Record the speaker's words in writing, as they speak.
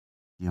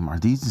Are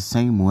these the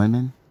same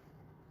women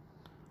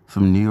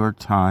from New York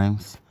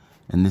Times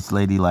and this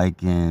lady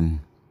like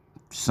in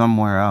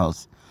somewhere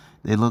else?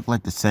 They look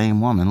like the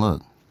same woman.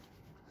 Look,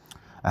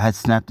 I had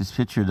snapped this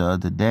picture the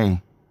other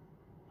day,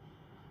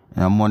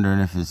 and I'm wondering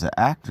if it's an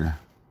actor,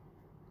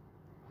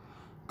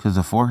 because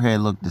the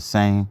forehead looked the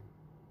same.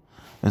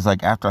 It's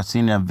like after I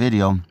seen that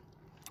video,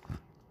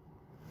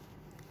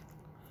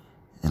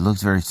 it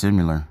looks very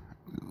similar.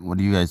 What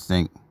do you guys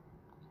think?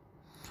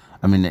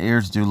 I mean, the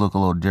ears do look a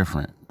little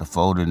different. The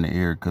fold in the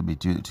ear could be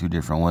two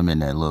different women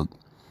that look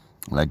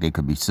like they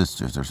could be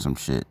sisters or some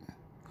shit.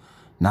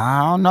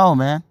 Nah, I don't know,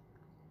 man.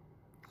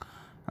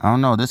 I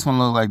don't know. This one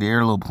looked like the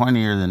ear a little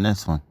pointier than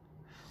this one.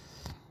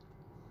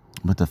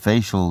 But the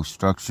facial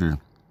structure,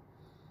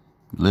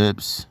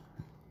 lips,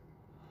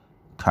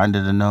 kind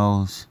of the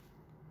nose.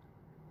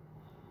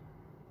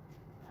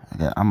 I'm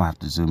going to have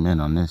to zoom in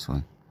on this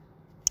one.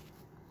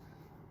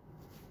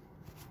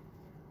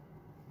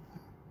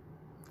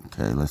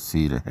 Okay, let's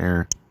see the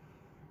hair.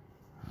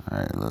 All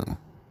right, look.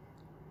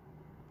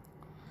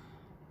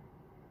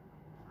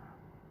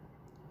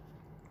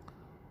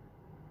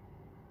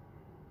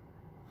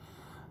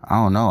 I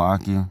don't know,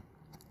 Aki.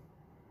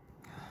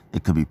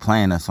 It could be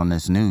playing us on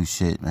this news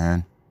shit,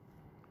 man.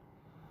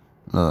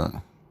 Look.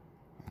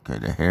 Okay,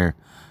 the hair.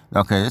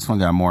 Okay, this one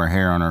got more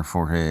hair on her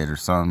forehead or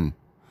something.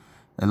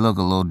 It look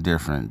a little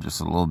different, just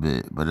a little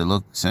bit. But it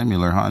looked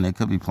similar, huh? And it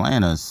could be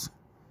playing us.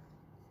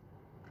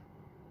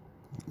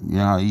 You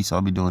know how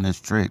Esau be doing his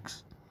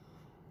tricks.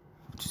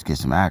 Just get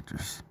some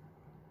actors.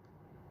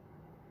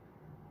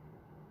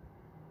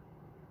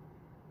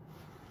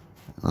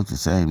 It looks the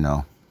same,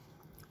 though.